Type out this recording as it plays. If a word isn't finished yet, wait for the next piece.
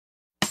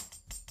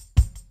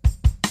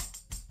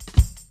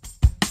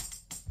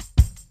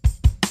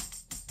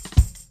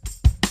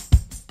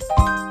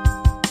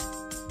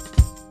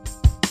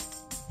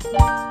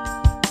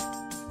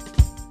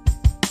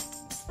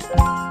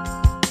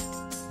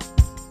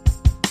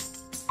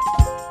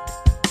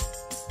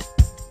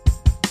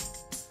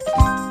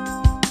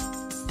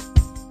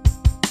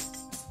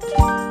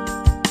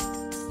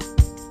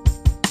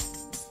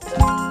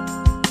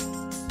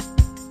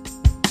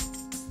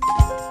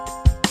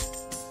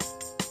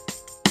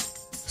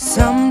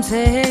Some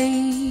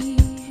say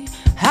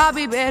I'll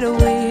be better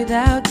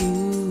without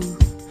you,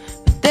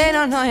 but they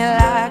don't know you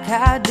like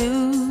I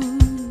do.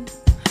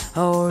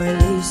 Or at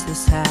least the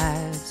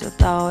sides I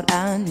thought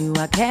I knew.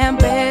 I can't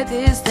bear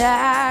this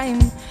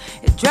time.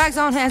 It drags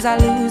on as I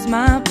lose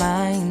my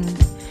mind,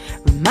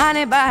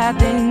 reminded by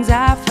things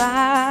I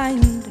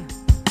find,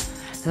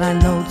 like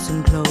notes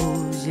and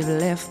clothes you've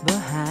left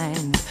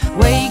behind.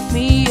 Wake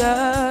me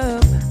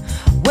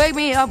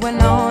up when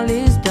all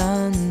is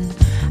done.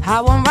 I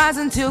won't rise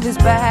until this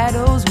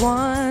battle's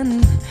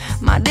won.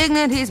 My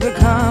dignity's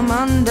become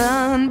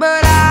undone,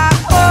 but I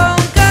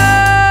won't go.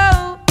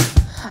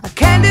 I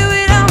can't do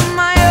it on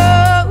my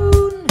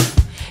own.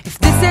 If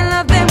this ain't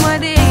love, then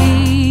what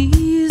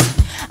is?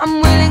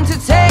 I'm willing to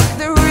take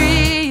the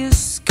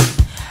risk.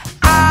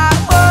 I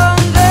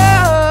won't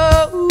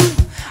go.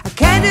 I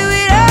can't do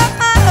it on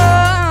my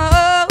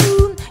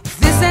own. If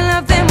this ain't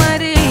love, then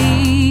what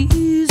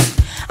is?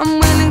 I'm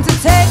willing to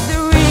take the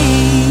risk.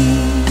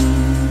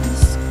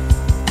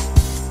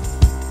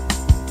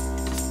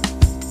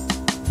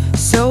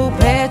 So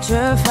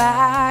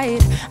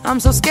petrified, I'm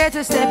so scared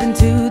to step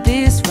into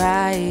this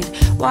ride.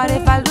 What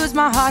if I lose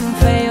my heart and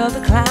fail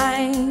the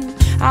climb?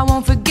 I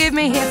won't forgive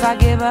me if I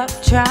give up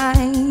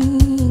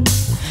trying.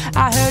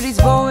 I heard his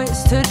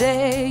voice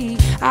today,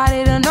 I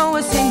didn't know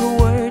a single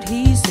word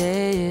he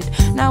said.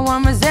 Now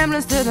I'm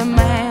resemblance to the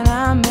man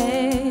I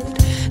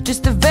met,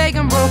 just a vague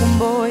and broken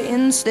boy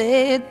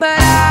instead. But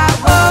I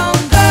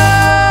won't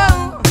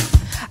go.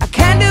 I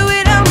can't do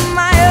it on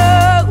my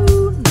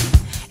own.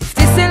 If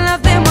this ain't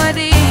love, then what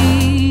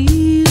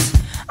is?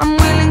 I'm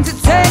willing to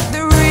take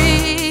the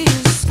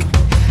risk.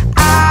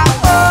 I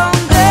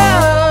won't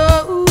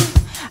go.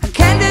 I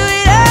can't do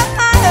it on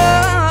my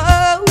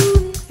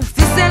own. If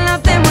this ain't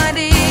love, then what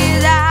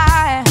is?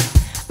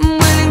 I'm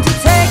willing to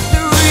take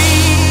the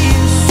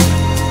risk.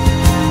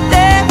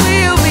 There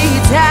will be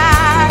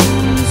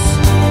times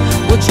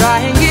we'll try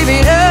and give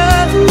it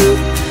up,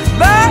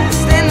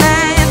 bursting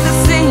at the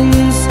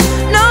seams,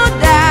 no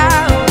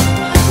doubt.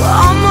 We'll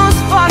almost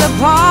fall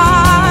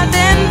apart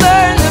and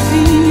burn to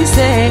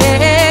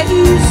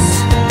pieces,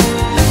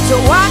 to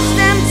watch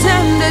them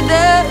turn to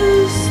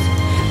dust,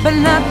 but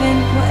nothing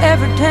will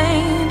ever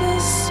taint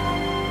us.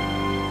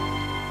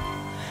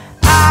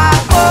 I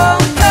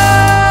won't go.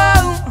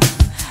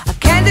 I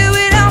can't do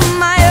it on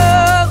my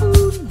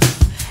own.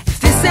 If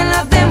this ain't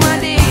love, then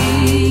what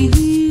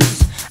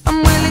is? I'm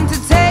willing to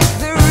take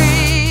the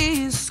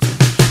risk.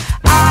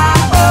 I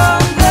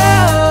won't go.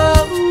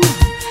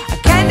 I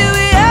can't do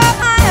it on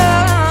my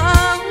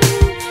own.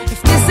 If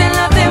this ain't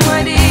love, then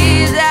what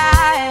is?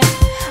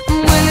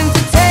 I'm willing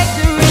to take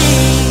the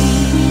risk.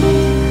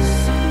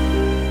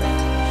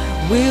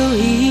 Will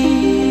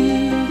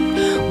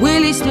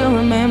he still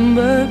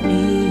remember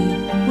me?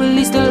 Will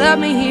he still love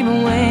me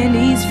even when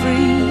he's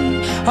free?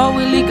 Or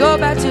will he go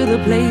back to the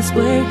place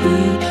where he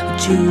would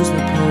choose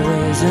the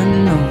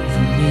poison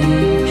over me?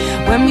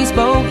 When we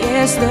spoke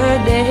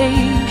yesterday,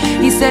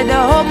 he said to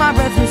hold my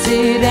breath and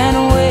sit and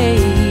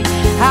wait.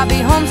 I'll be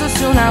home so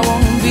soon I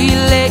won't be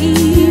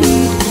late.